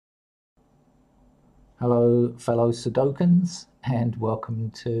Hello, fellow Sudokans, and welcome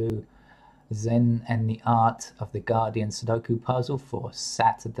to Zen and the Art of the Guardian Sudoku puzzle for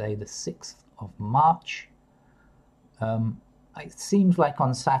Saturday, the 6th of March. It seems like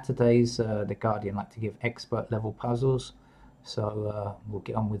on Saturdays, the Guardian like to give expert level puzzles, so we'll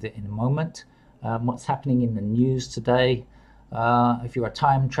get on with it in a moment. What's happening in the news today? If you're a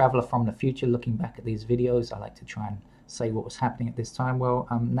time traveler from the future looking back at these videos, I like to try and say what was happening at this time. Well,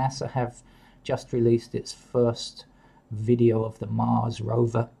 NASA have just released its first video of the Mars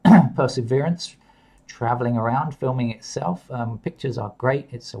rover Perseverance traveling around, filming itself. Pictures are great.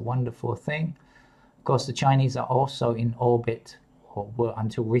 It's a wonderful thing. Of course, the Chinese are also in orbit, or were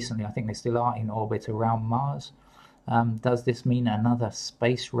until recently. I think they still are in orbit around Mars. Does this mean another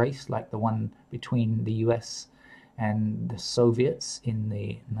space race like the one between the US and the Soviets in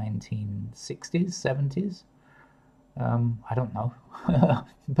the 1960s, 70s? I don't know,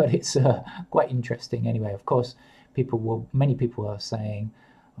 but it's quite interesting anyway. Of course, many people are saying,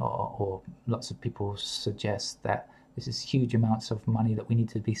 or lots of people suggest that this is huge amounts of money that we need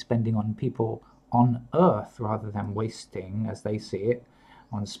to be spending on people on Earth rather than wasting, as they see it,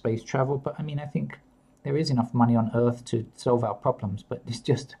 on space travel. But I mean, I think there is enough money on Earth to solve our problems, but it's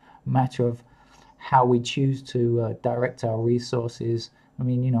just a matter of how we choose to direct our resources. I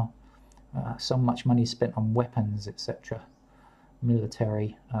mean, you know, so much money spent on weapons, etc.,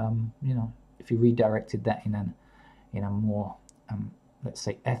 military. You know, if you redirected that in a more, let's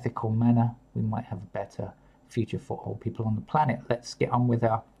say, ethical manner, we might have a better future for all people on the planet. Let's get on with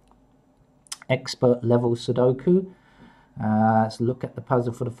our expert level Sudoku. Let's look at the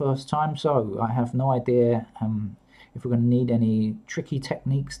puzzle for the first time. So I have no idea if we're going to need any tricky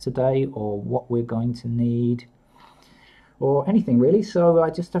techniques today, or what we're going to need, or anything really. So I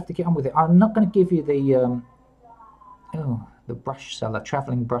just have to get on with it. I'm not going to give you the the brush seller,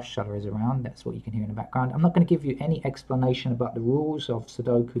 traveling brush seller is around. That's what you can hear in the background. I'm not going to give you any explanation about the rules of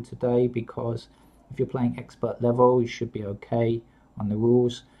Sudoku today, because if you're playing expert level, you should be okay on the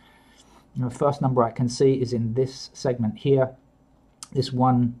rules. The first number I can see is in this segment here. This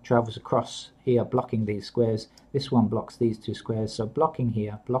one travels across here, blocking these squares. This one blocks these two squares. So blocking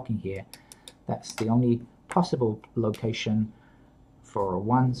here, that's the only possible location for a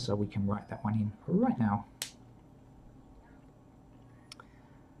 1, so we can write that one in right now.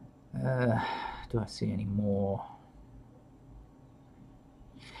 Do I see any more?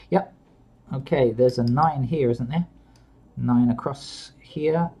 Yep. Okay, there's a 9 here, isn't there? 9 across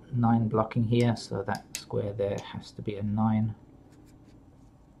here, 9 blocking here, so that square there has to be a 9.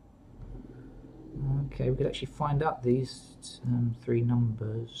 Okay, we could actually find out these 3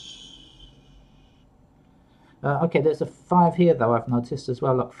 numbers. Okay, there's a 5 here though, I've noticed as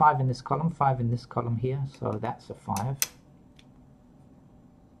well. Look, 5 in this column, 5 in this column here, so that's a 5.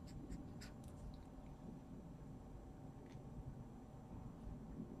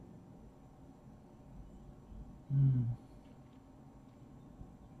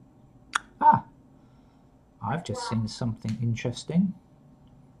 Ah, I've just seen something interesting.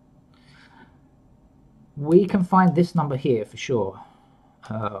 We can find this number here for sure.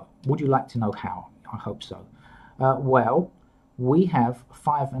 Would you like to know how? I hope so. Well, we have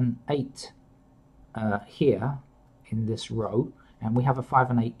 5 and 8 here in this row, and we have a 5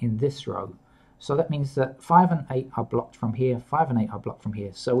 and 8 in this row. So that means that 5 and 8 are blocked from here, 5 and 8 are blocked from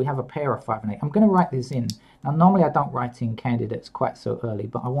here. So we have a pair of 5 and 8. I'm going to write this in. Now, normally I don't write in candidates quite so early,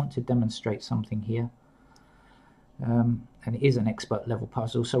 but I want to demonstrate something here. And it is an expert level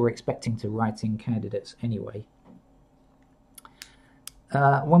puzzle, so we're expecting to write in candidates anyway.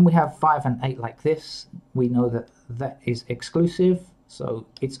 When we have 5 and 8 like this, we know that that is exclusive. So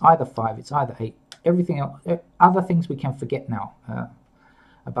it's either 5, it's either 8. Everything else, other things we can forget now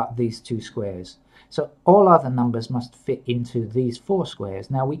about these 2 squares. So all other numbers must fit into these 4 squares.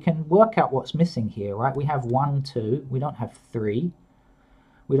 Now we can work out what's missing here, right? We have 1, 2, we don't have 3,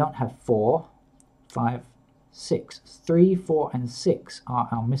 we don't have 4, 5, 6. 3, 4, and 6 are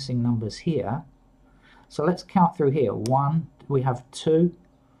our missing numbers here. So let's count through here. 1, we have 2.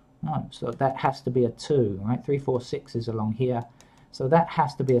 No, so that has to be a 2, right? 3, 4, 6 is along here. So that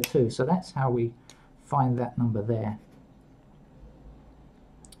has to be a 2. So that's how we find that number there.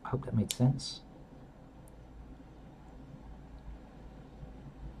 I hope that made sense.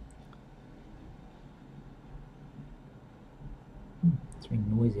 It's really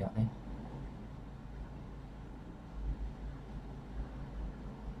noisy out there.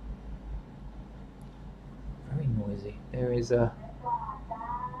 Very noisy. There is a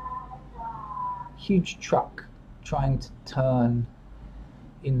huge truck trying to turn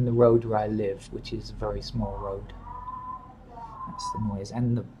in the road where I live, which is a very small road. That's the noise,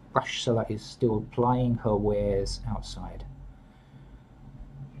 and the brush seller is still plying her wares outside.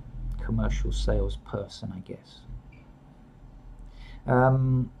 Commercial salesperson, I guess.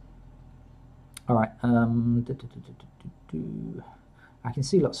 All right. I can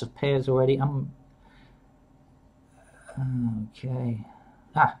see lots of pairs already. Okay.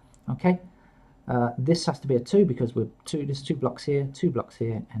 Okay. This has to be a 2 because we're there's 2 blocks here, 2 blocks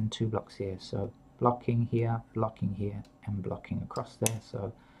here, and 2 blocks here. So blocking here, and blocking across there.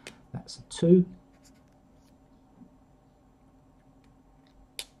 So that's a 2.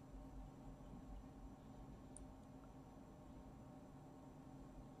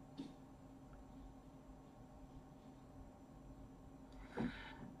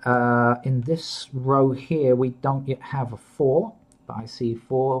 In this row here, we don't yet have a 4, but I see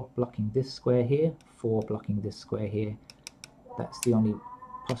 4 blocking this square here, 4 blocking this square here. That's the only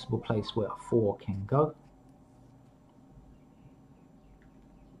possible place where a 4 can go.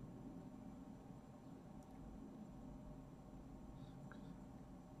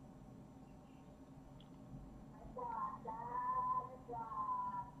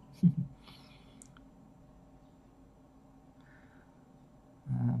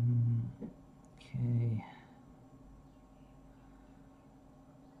 Okay.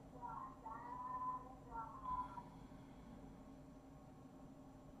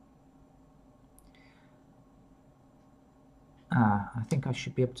 I think I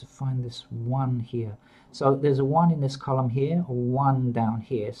should be able to find this 1 here. So there's a 1 in this column here, a 1 down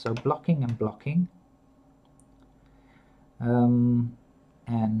here. So blocking and blocking. And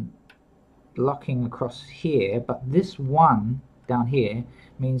blocking across here, but this 1 down here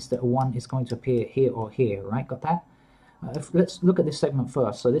means that a 1 is going to appear here or here, right? Got that? Let's look at this segment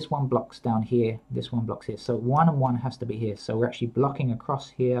first. So this 1 blocks down here, this 1 blocks here. So 1 and 1 has to be here. So we're actually blocking across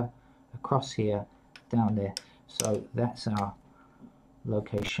here, down there. So that's our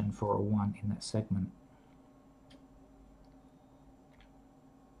location for a 1 in that segment.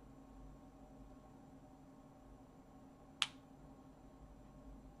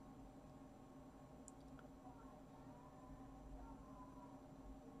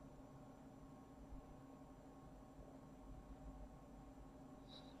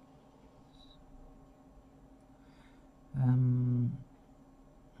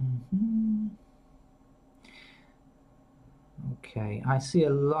 Okay, I see a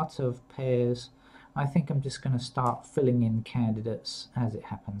lot of pairs. I think I'm just going to start filling in candidates as it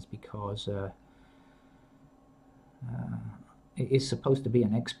happens because it is supposed to be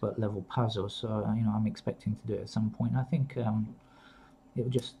an expert level puzzle, so I'm expecting to do it at some point. I think it will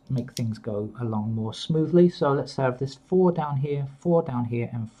just make things go along more smoothly. So let's have this 4 down here, 4 down here,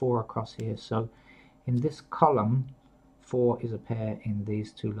 and 4 across here. So in this column, 4 is a pair in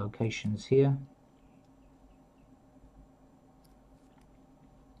these 2 locations here.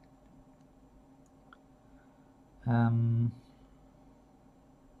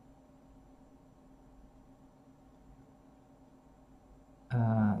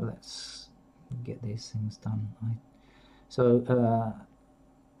 Let's get these things done. So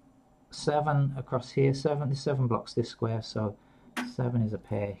 7 across here, 7 blocks this square, so 7 is a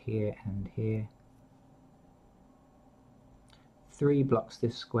pair here and here. 3 blocks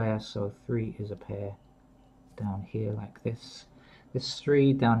this square, so 3 is a pair down here like this. This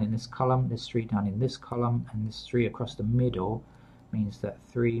 3 down in this column, this 3 down in this column, and this 3 across the middle means that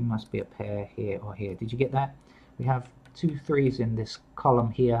 3 must be a pair here or here. Did you get that? We have 2 3s in this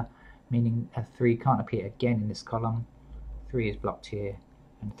column here, meaning a 3 can't appear again in this column. 3 is blocked here,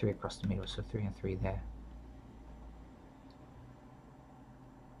 and 3 across the middle, so 3 and 3 there.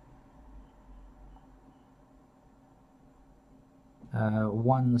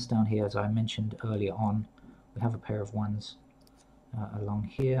 Ones down here, as I mentioned earlier on, we have a pair of 1s along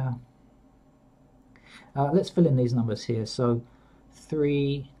here. Let's fill in these numbers here. So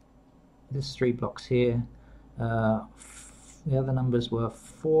 3, this 3 blocks here. The other numbers were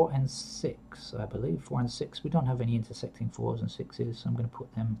 4 and 6, I believe. 4 and 6. We don't have any intersecting 4s and 6s, so I'm going to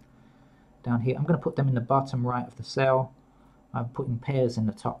put them down here. I'm going to put them in the bottom right of the cell. I'm putting pairs in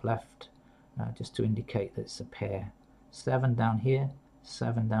the top left, just to indicate that it's a pair. 7 down here,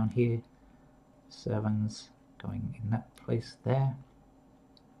 7 down here, 7's going in that place there.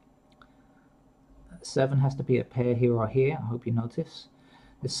 7 has to be a pair here or here, I hope you notice.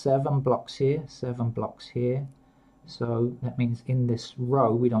 The 7 blocks here, 7 blocks here. So that means in this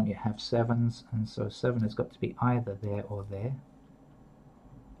row we don't yet have 7's, and so 7 has got to be either there or there.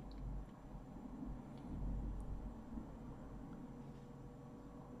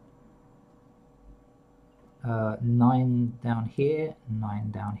 Nine down here, 9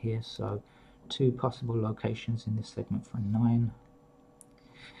 down here, so 2 possible locations in this segment for 9.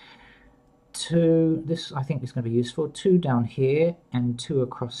 2, this I think is going to be useful, 2 down here and 2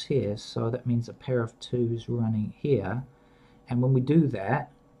 across here, so that means a pair of 2's running here, and when we do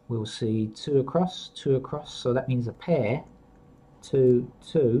that we'll see 2 across, so that means a pair, 2,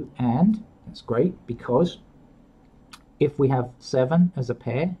 2, and that's great because if we have 7 as a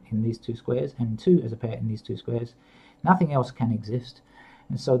pair in these two squares and 2 as a pair in these two squares, nothing else can exist.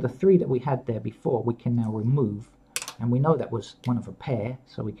 And so the 3 that we had there before we can now remove, and we know that was one of a pair,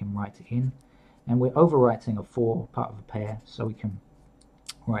 so we can write it in. And we're overwriting a 4 part of a pair, so we can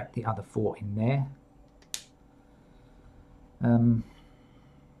write the other 4 in there.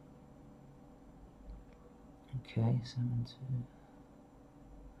 Okay, 7,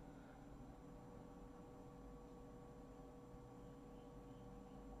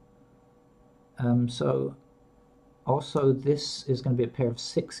 2. So also this is going to be a pair of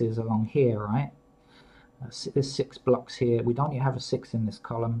 6's along here, right? There's 6 blocks here. We don't yet have a 6 in this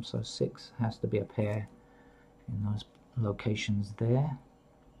column, so 6 has to be a pair in those locations there.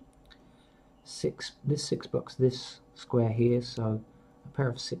 6, this 6 blocks this square here, so a pair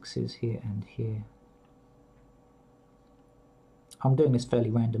of 6's here and here. I'm doing this fairly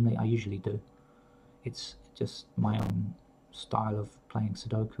randomly, I usually do. It's just my own style of playing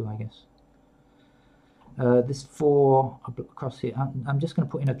Sudoku, I guess. This 4 across here, I'm just going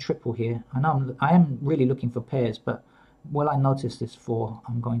to put in a triple here. I know I am really looking for pairs, but while I notice this 4,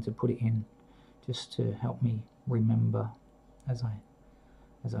 I'm going to put it in just to help me remember as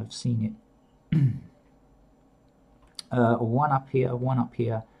I've seen it. 1 up here, 1 up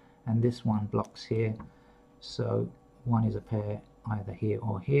here, and this one blocks here. So 1 is a pair either here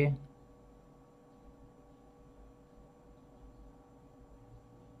or here.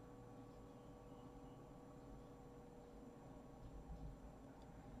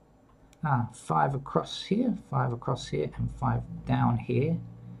 Ah, 5 across here, 5 across here, and 5 down here,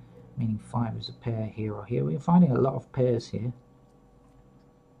 meaning 5 is a pair here or here. We're finding a lot of pairs here.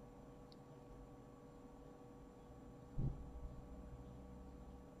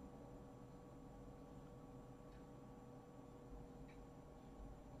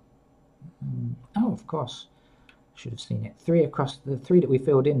 Oh, of course, should have seen it. 3 across, the 3 that we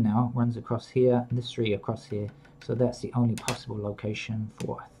filled in now runs across here, and this 3 across here. So that's the only possible location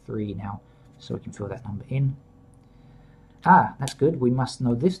for a 3 now. So we can fill that number in. Ah, that's good. We must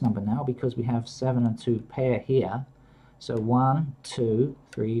know this number now because we have 7 and 2 pair here. So 1, 2,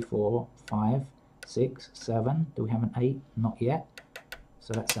 3, 4, 5, 6, 7. Do we have an 8? Not yet.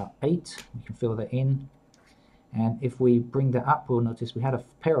 So that's our 8. We can fill that in. And if we bring that up, we'll notice we had a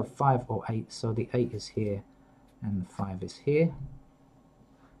pair of 5 or 8, so the 8 is here and the 5 is here.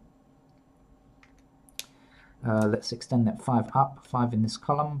 Let's extend that 5 up, 5 in this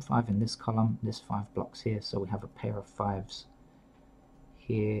column, 5 in this column, this 5 blocks here, so we have a pair of 5's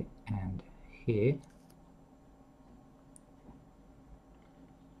here and here.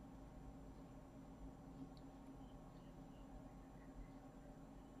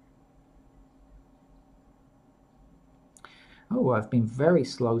 Oh, I've been very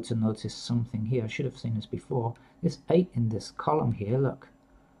slow to notice something here. I should have seen this before. This 8 in this column here, look,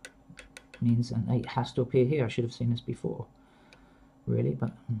 means an 8 has to appear here. I should have seen this before, really,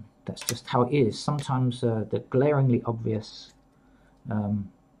 but that's just how it is. Sometimes the glaringly obvious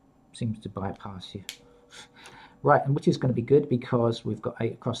seems to bypass you. Right, and which is going to be good because we've got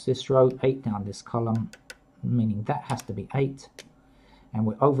 8 across this row, 8 down this column, meaning that has to be 8. And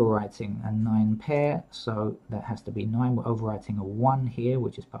we're overwriting a 9 pair, so that has to be 9. We're overwriting a 1 here,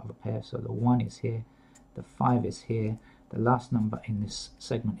 which is part of a pair, so the 1 is here, the 5 is here. The last number in this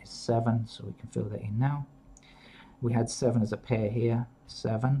segment is 7, so we can fill that in now. We had 7 as a pair here,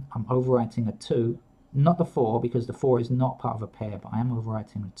 7. I'm overwriting a 2, not the 4, because the 4 is not part of a pair, but I am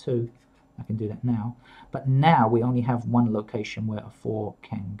overwriting a 2. I can do that now. But now we only have one location where a 4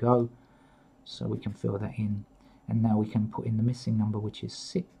 can go, so we can fill that in. And now we can put in the missing number, which is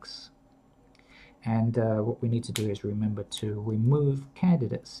 6. And what we need to do is remember to remove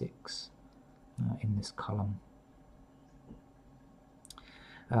candidate 6 in this column.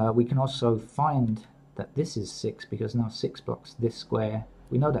 We can also find that this is 6 because now 6 blocks this square.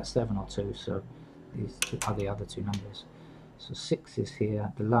 We know that's 7 or 2, so these are the other two numbers. So 6 is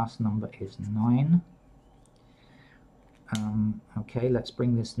here, the last number is 9. Okay, let's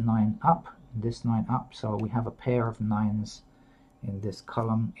bring this 9 up, this 9 up, so we have a pair of 9's in this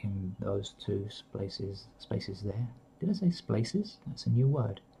column in those two spaces there. Did I say spaces? That's a new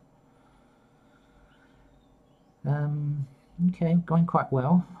word. Okay, going quite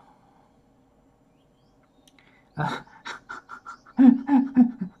well.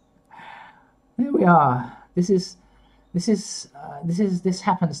 There we are. This is This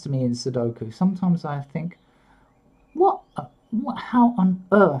happens to me in Sudoku. Sometimes I think, how on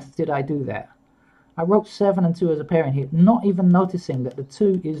earth did I do that? I wrote 7 and 2 as a pair in here, not even noticing that the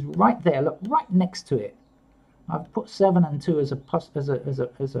 2 is right there. Look, right next to it. I've put 7 and 2 as a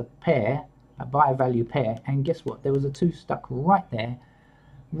pair, a bi-value pair, and guess what? There was a 2 stuck right there,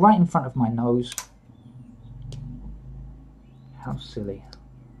 right in front of my nose. How silly.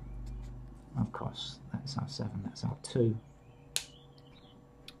 Of course, that's our 7, that's our 2.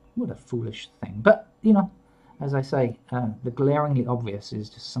 What a foolish thing. But, you know, as I say, the glaringly obvious is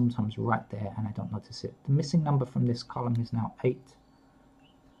just sometimes right there and I don't notice it. The missing number from this column is now 8.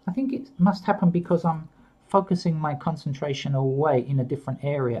 I think it must happen because I'm focusing my concentration away in a different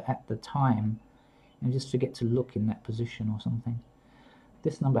area at the time and just forget to look in that position or something.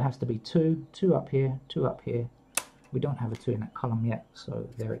 This number has to be 2, 2 up here, 2 up here. We don't have a 2 in that column yet, so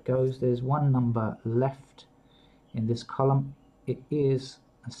there it goes. There's one number left in this column. It is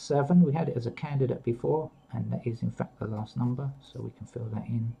a 7. We had it as a candidate before, and that is in fact the last number, so we can fill that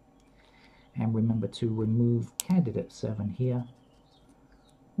in. And remember to remove candidate 7 here.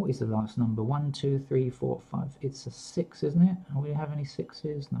 What is the last number? 1, 2, 3, 4, 5. It's a 6, isn't it? Do we have any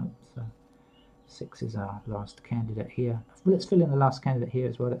 6s? No. So 6 is our last candidate here. Let's fill in the last candidate here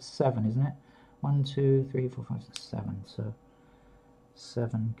as well. That's 7, isn't it? 1, 2, 3, 4, 5, 6, 7. So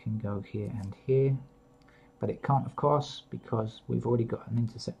 7 can go here and here. But it can't, of course, because we've already got an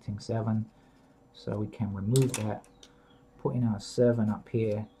intersecting 7. So we can remove that, put in our 7 up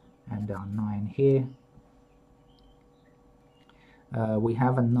here and our 9 here. We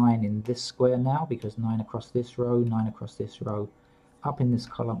have a 9 in this square now because 9 across this row, 9 across this row, up in this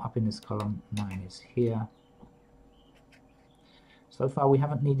column, 9 is here. So far we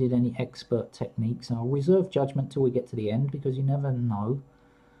haven't needed any expert techniques. I'll reserve judgment till we get to the end because you never know.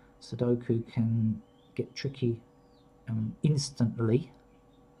 Sudoku can get tricky instantly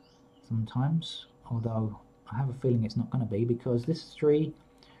sometimes, although I have a feeling it's not going to be because this 3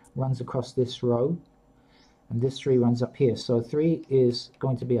 runs across this row and this 3 runs up here. So 3 is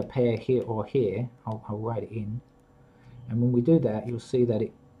going to be a pair here or here. I'll write it in. And when we do that, you'll see that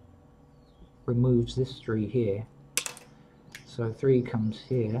it removes this 3 here. So 3 comes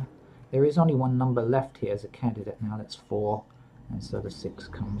here. There is only one number left here as a candidate now, that's 4. And so the 6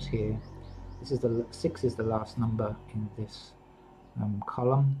 comes here. This is the 6 is the last number in this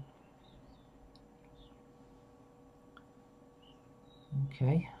column.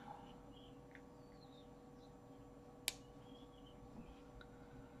 Okay.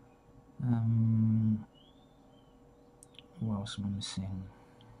 What else am I missing?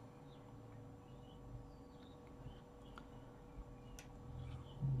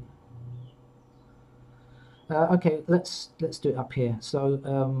 Okay, let's do it up here. So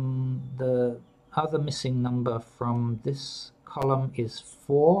the other missing number from this column is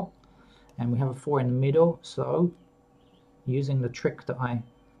 4, and we have a 4 in the middle. So using the trick that I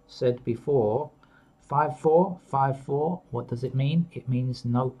said before, 5, 4, 5, 4, what does it mean? It means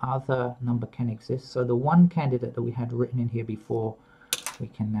no other number can exist. So the one candidate that we had written in here before, we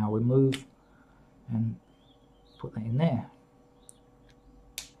can now remove and put that in there.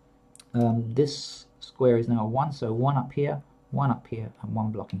 This square is now 1, so 1 up here, and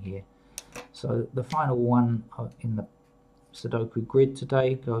 1 blocking here. So the final one in the Sudoku grid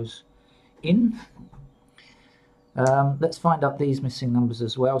today goes in. Let's find out these missing numbers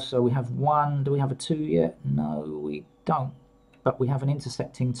as well. So we have 1. Do we have a 2 yet? No, we don't. But we have an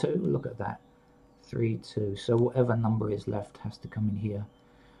intersecting 2. Look at that. 3, 2. So whatever number is left has to come in here.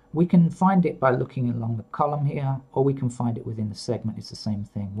 We can find it by looking along the column here, or we can find it within the segment. It's the same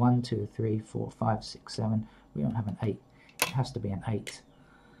thing. 1, 2, 3, 4, 5, 6, 7. We don't have an 8. It has to be an 8.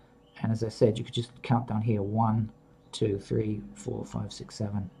 And as I said, you could just count down here. 1, 2, 3, 4, 5, 6,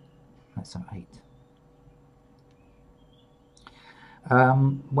 7. That's our 8.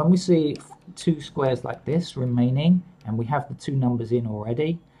 When we see 2 squares like this remaining, and we have the 2 numbers in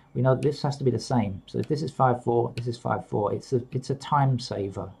already, we know that this has to be the same. So if this is 5, 4, this is 5, 4. It's a time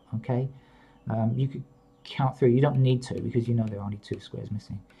saver, okay? You could count through. You don't need to because you know there are only 2 squares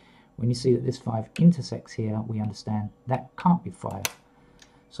missing. When you see that this 5 intersects here, we understand that can't be 5.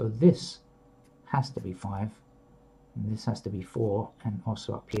 So this has to be 5, and this has to be 4, and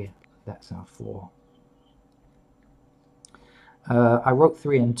also up here, that's our 4. I wrote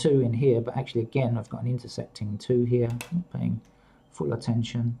 3 and 2 in here, but actually again I've got an intersecting 2 here. I'm not paying full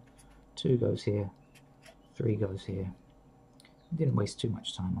attention. 2 goes here, 3 goes here. Didn't waste too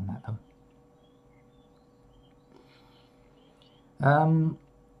much time on that though.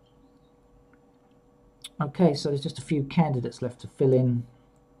 Okay, so there's just a few candidates left to fill in.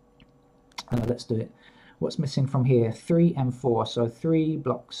 Let's do it. What's missing from here? 3 and 4. So 3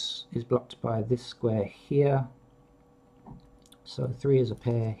 blocks is blocked by this square here. So 3 is a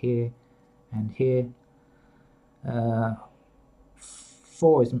pair here and here. 4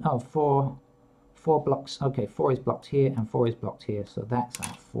 is, oh, 4 blocks. Okay, 4 is blocked here and 4 is blocked here. So that's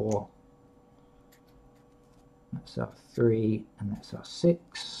our 4. That's our 3 and that's our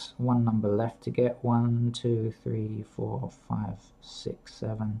 6. One number left to get. 1, 2, 3, 4, 5, 6,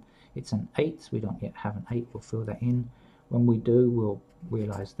 7. It's an 8. We don't yet have an 8. We'll fill that in. When we do, we'll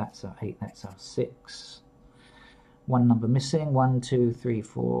realize that's our 8. That's our 6. One number missing. 1, 2, 3,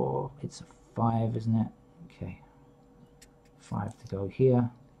 4. It's a 5, isn't it? Okay. 5 to go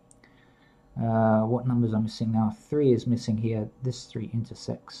here. What numbers are missing now? 3 is missing here. This 3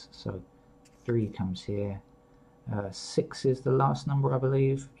 intersects. So 3 comes here. 6 is the last number, I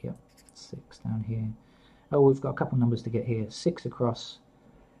believe. Yep. 6 down here. Oh, we've got a couple numbers to get here. 6 across.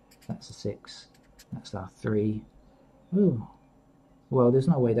 That's a 6. That's our 3. Ooh. Well, there's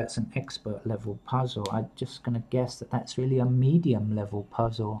no way that's an expert level puzzle. I'm just going to guess that that's really a medium level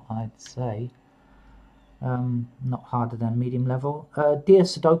puzzle, I'd say. Not harder than medium level. Dear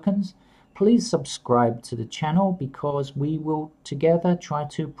Sudokans, please subscribe to the channel because we will together try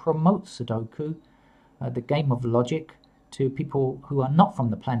to promote Sudoku, the game of logic, to people who are not from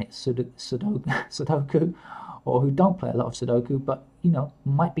the planet Sudoku, or who don't play a lot of Sudoku, but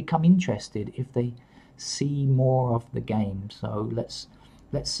might become interested if they see more of the game. So let's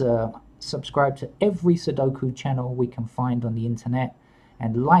subscribe to every Sudoku channel we can find on the internet,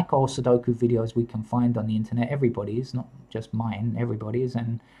 and like all Sudoku videos we can find on the internet. Everybody's, not just mine, everybody's,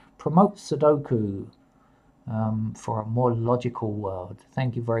 and promote Sudoku for a more logical world.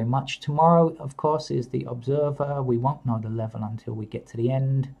 Thank you very much. Tomorrow, of course, is the Observer. We won't know the level until we get to the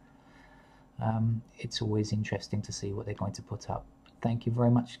end. It's always interesting to see what they're going to put up. Thank you very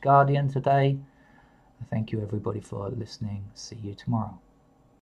much, Guardian, today. Thank you, everybody, for listening. See you tomorrow.